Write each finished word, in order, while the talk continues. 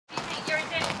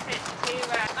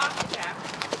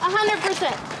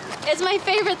100%. It's my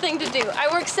favorite thing to do. I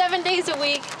work 7 days a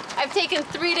week. I've taken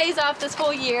 3 days off this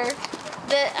whole year.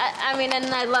 I mean,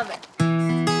 and I love it.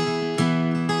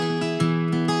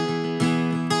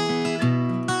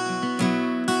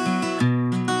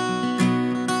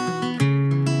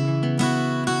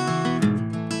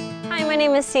 My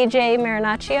name is CJ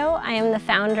Marinaccio. I am the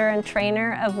founder and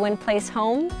trainer of Win Place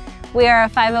Home. We are a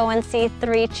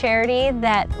 501c3 charity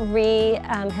that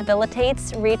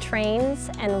rehabilitates, retrains,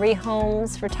 and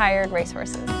rehomes retired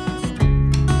racehorses.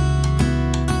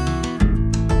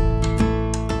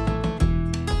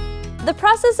 The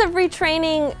process of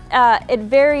retraining, it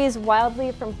varies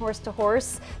wildly from horse to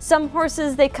horse. Some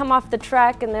horses, they come off the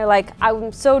track and they're like,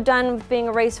 I'm so done with being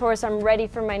a racehorse, I'm ready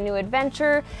for my new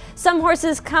adventure. Some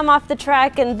horses come off the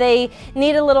track and they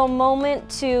need a little moment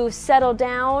to settle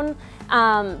down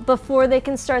before they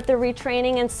can start the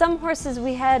retraining. And some horses,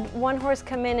 we had one horse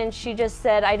come in and she just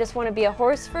said, I just want to be a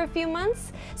horse for a few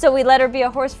months. So we let her be a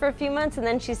horse for a few months and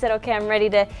then she said, okay, I'm ready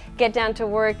to get down to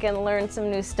work and learn some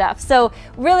new stuff. So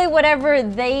really whatever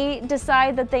they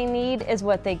decide that they need is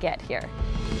what they get here.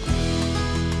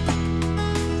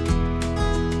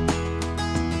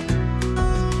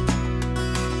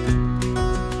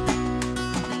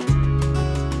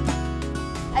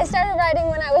 I started riding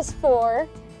when I was 4.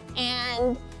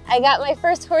 And I got my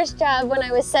first horse job when I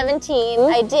was 17.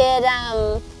 I did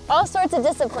all sorts of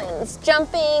disciplines: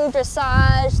 jumping,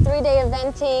 dressage, 3-day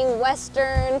eventing,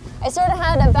 western. I sort of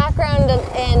had a background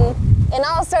in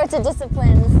all sorts of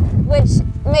disciplines, which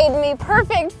made me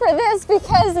perfect for this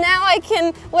because now I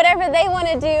can, whatever they want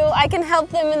to do, I can help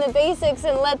them in the basics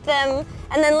and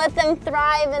then let them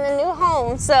thrive in a new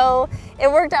home. So it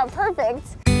worked out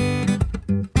perfect.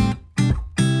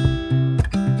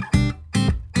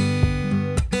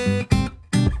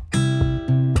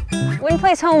 Win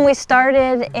Place Home, we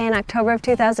started in October of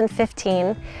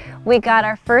 2015. We got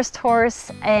our first horse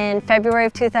in February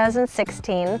of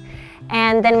 2016.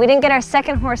 And then we didn't get our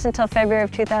second horse until February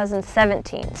of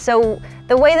 2017. So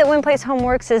the way that Win Place Home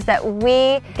works is that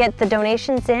we get the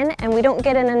donations in and we don't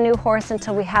get in a new horse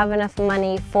until we have enough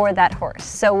money for that horse.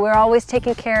 So we're always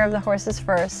taking care of the horses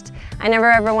first. I never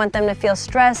ever want them to feel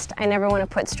stressed. I never want to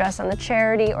put stress on the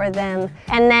charity or them.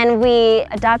 And then we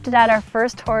adopted out our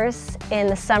first horse in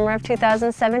the summer of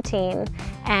 2017.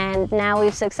 And now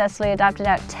we've successfully adopted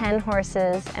out 10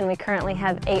 horses and we currently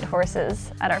have 8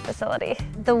 horses at our facility.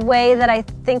 The way that I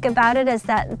think about it is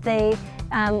that they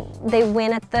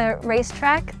win at the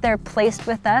racetrack, they're placed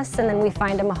with us, and then we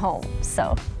find them a home.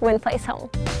 So, Win Place Home.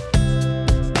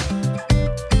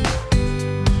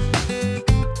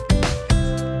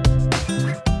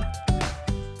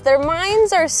 Their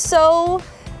minds are so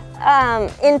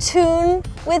in tune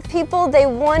with people. They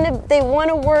want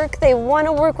to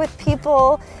work with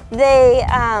people.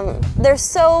 They're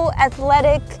so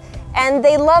athletic and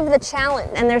they love the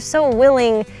challenge, and they're so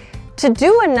willing to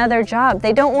do another job.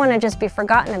 They don't want to just be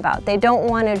forgotten about. They don't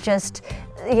want to just,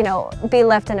 you know, be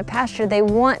left in a pasture. They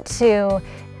want to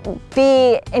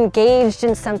be engaged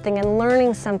in something and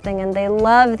learning something, and they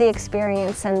love the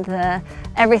experience and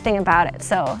everything about it,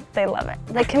 so they love it.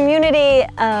 The community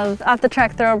of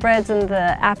off-the-track thoroughbreds and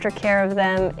the aftercare of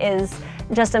them is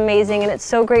just amazing, and it's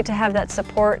so great to have that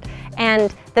support.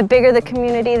 And the bigger the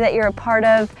community that you're a part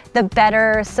of, the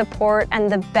better support and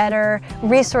the better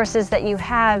resources that you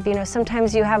have. You know,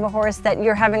 sometimes you have a horse that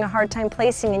you're having a hard time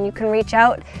placing and you can reach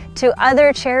out to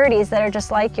other charities that are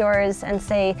just like yours and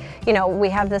say, you know, we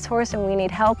have this horse and we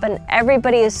need help, and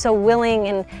everybody is so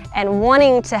willing and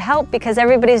wanting to help because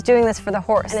everybody's doing this for the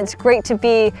horse. And it's great to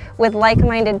be with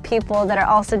like-minded people that are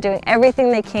also doing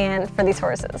everything they can for these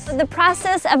horses. The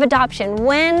process of adoption,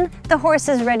 when the horse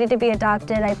is ready to be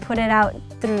adopted, I put it out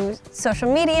through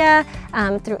social media,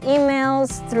 through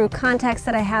emails, through contacts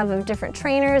that I have of different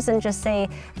trainers, and just say,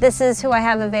 this is who I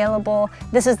have available,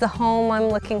 this is the home I'm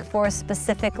looking for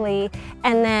specifically,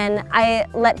 and then I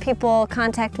let people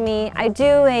contact me. I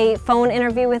do a phone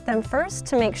interview with them first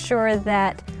to make sure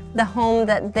that the home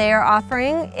that they're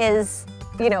offering is,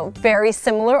 you know, very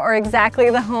similar or exactly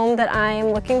the home that I'm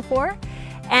looking for.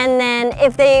 And then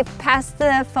if they pass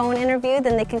the phone interview,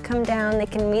 then they can come down, they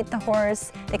can meet the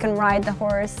horse, they can ride the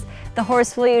horse. The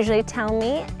horse will usually tell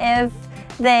me if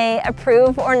they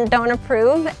approve or don't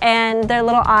approve, and their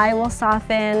little eye will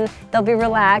soften. They'll be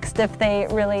relaxed if they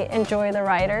really enjoy the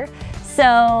rider.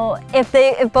 So if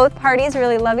both parties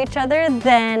really love each other,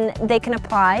 then they can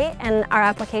apply, and our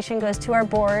application goes to our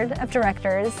board of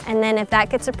directors. And then if that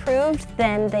gets approved,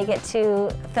 then they get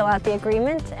to fill out the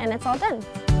agreement and it's all done.